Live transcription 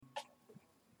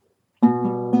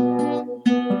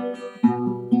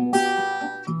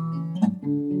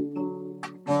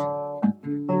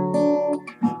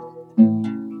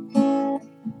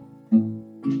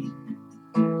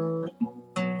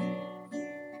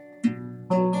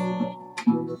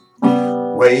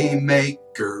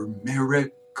Waymaker,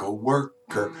 miracle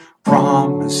worker,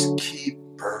 promise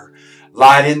keeper,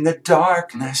 light in the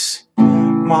darkness.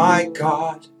 My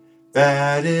God,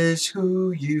 that is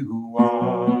who you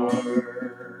are.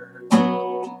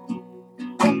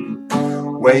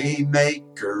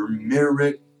 Waymaker,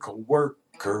 miracle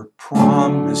worker,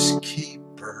 promise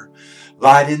keeper,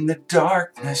 light in the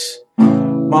darkness.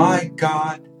 My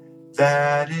God,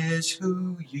 that is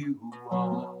who you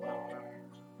are.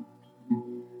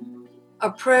 A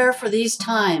prayer for these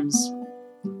times.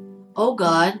 O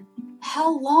God,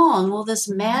 how long will this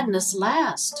madness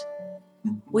last?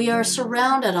 We are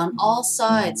surrounded on all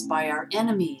sides by our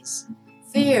enemies,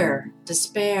 fear,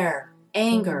 despair,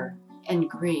 anger, and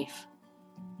grief.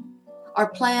 Our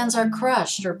plans are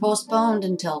crushed or postponed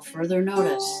until further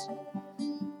notice.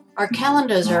 Our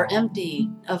calendars are empty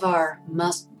of our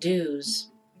must-dos.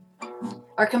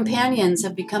 Our companions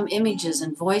have become images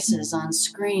and voices on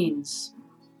screens.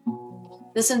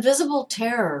 This invisible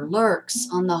terror lurks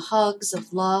on the hugs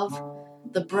of love,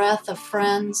 the breath of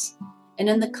friends, and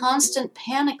in the constant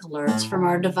panic alerts from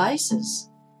our devices.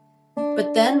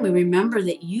 But then we remember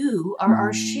that you are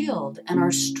our shield and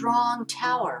our strong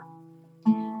tower.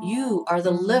 You are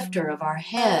the lifter of our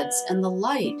heads and the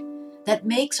light that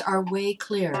makes our way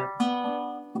clear.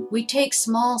 We take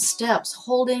small steps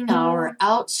holding our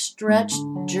outstretched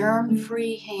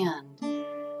germ-free hand.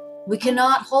 We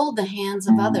cannot hold the hands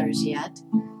of others yet.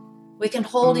 We can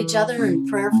hold each other in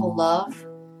prayerful love,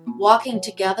 walking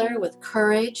together with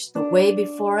courage the way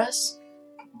before us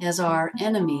as our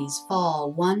enemies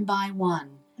fall one by one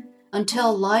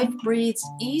until life breathes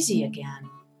easy again.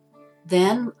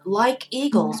 Then, like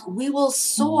eagles, we will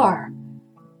soar,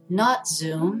 not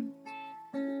zoom.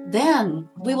 Then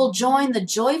we will join the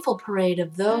joyful parade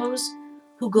of those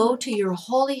who go to your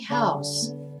holy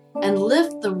house and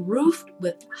lift the roof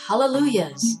with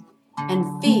hallelujahs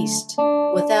and feast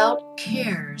without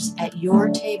cares at your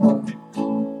table.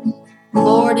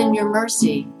 Lord, in your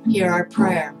mercy, hear our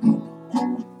prayer.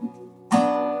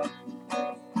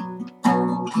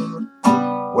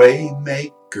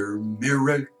 Waymaker,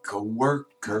 miracle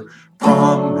worker,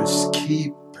 promise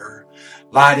keeper,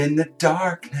 light in the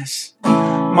darkness.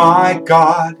 My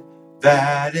God,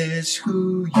 that is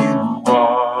who you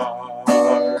are.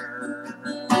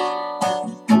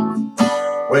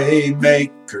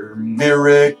 Waymaker,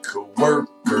 miracle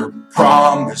worker,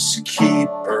 promise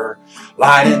keeper,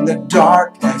 light in the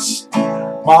darkness.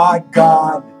 My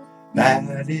God,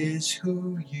 that is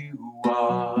who you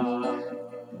are.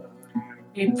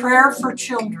 A prayer for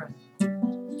children.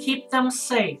 Keep them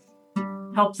safe.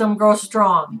 Help them grow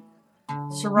strong.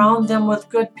 Surround them with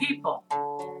good people.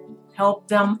 Help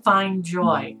them find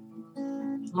joy.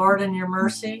 Lord, in your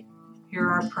mercy, hear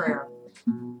our prayer.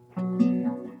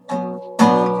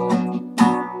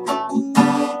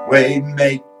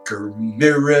 Waymaker,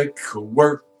 miracle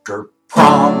worker,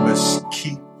 promise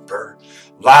keeper,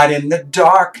 light in the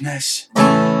darkness.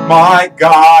 My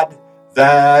God,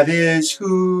 that is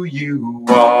who you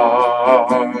are.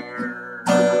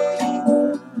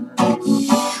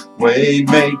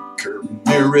 Waymaker,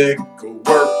 miracle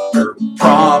worker,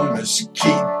 promise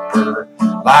keeper,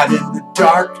 light in the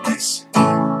darkness.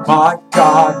 My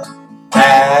God,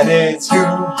 that is who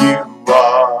you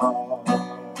are.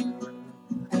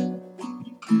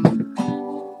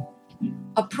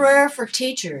 A prayer for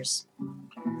teachers.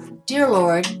 Dear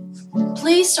Lord,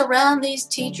 please surround these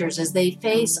teachers as they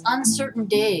face uncertain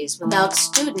days without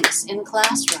students in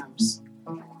classrooms.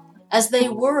 As they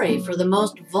worry for the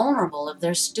most vulnerable of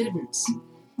their students,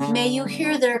 may you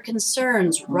hear their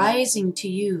concerns rising to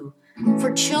you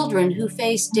for children who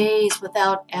face days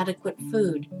without adequate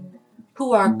food,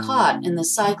 who are caught in the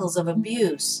cycles of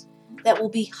abuse that will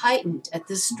be heightened at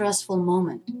this stressful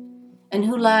moment, and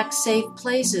who lack safe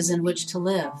places in which to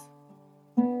live.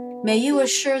 May you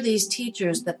assure these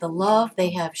teachers that the love they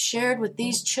have shared with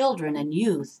these children and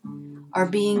youth are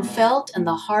being felt in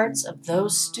the hearts of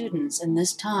those students in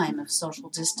this time of social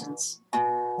distance.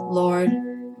 Lord,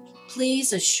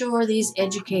 please assure these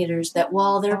educators that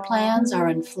while their plans are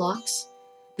in flux,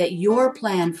 that your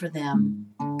plan for them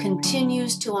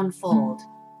continues to unfold.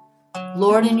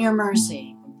 Lord, in your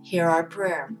mercy, hear our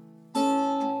prayer.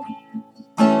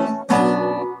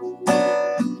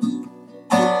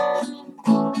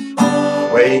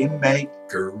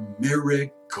 Waymaker,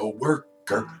 miracle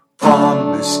worker,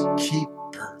 promise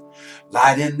keeper,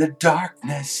 light in the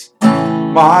darkness.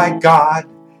 My God,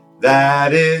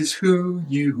 that is who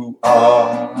you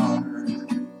are.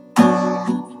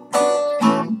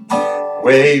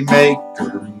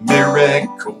 Waymaker,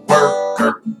 miracle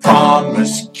worker,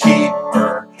 promise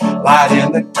keeper, light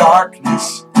in the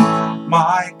darkness.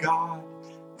 My God,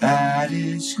 that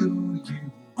is who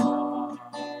you are.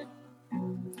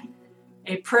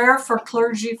 A prayer for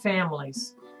clergy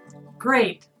families.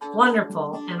 Great,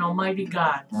 wonderful, and almighty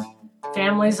God,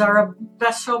 families are a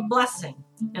special blessing.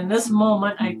 In this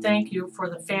moment, I thank you for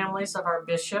the families of our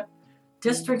bishop,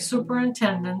 district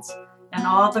superintendents, and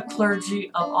all the clergy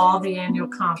of all the annual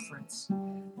conference.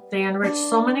 They enrich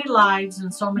so many lives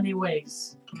in so many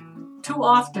ways. Too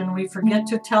often we forget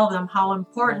to tell them how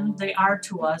important they are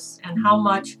to us and how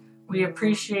much we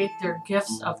appreciate their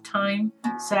gifts of time,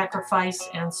 sacrifice,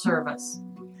 and service.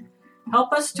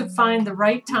 Help us to find the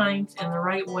right times and the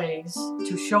right ways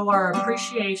to show our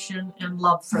appreciation and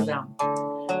love for them.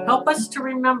 Help us to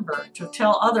remember to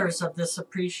tell others of this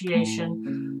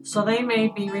appreciation so they may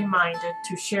be reminded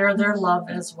to share their love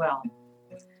as well.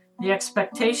 The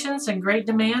expectations and great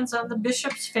demands on the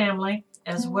bishop's family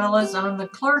as well as on the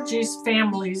clergy's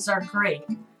families are great,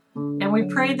 and we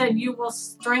pray that you will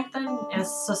strengthen and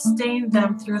sustain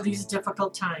them through these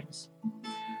difficult times.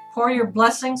 Pour your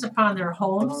blessings upon their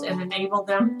homes and enable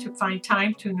them to find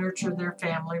time to nurture their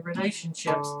family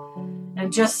relationships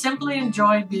and just simply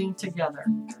enjoy being together,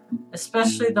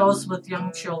 especially those with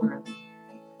young children.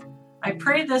 I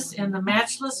pray this in the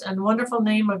matchless and wonderful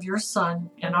name of your Son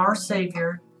and our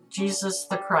Savior, Jesus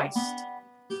the Christ.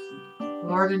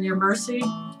 Lord, in your mercy,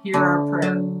 hear our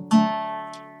prayer.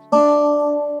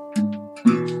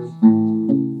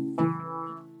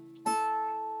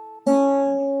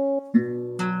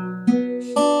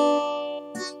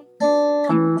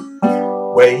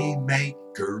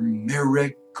 Waymaker,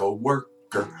 miracle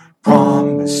worker,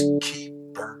 promise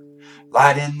keeper,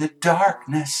 light in the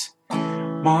darkness.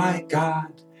 My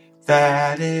God,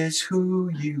 that is who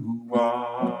you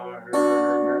are.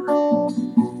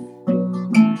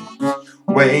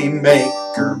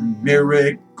 Waymaker,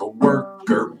 miracle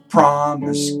worker,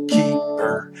 promise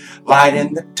keeper, light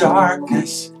in the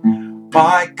darkness.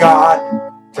 My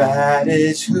God, that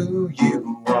is who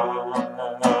you are.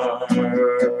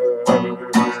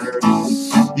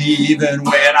 Even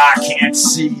when I can't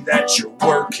see that you're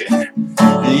working,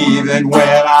 even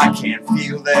when I can't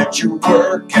feel that you're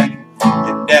working,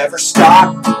 you never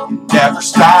stop, no, you never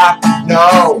stop,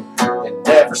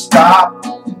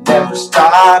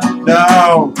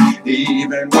 no.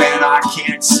 Even when I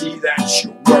can't see that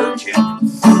you're working,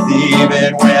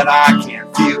 even when I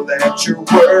can't feel that you're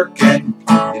working,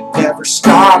 you never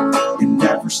stop,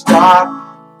 never stop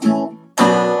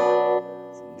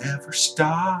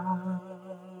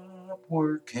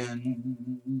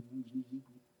working.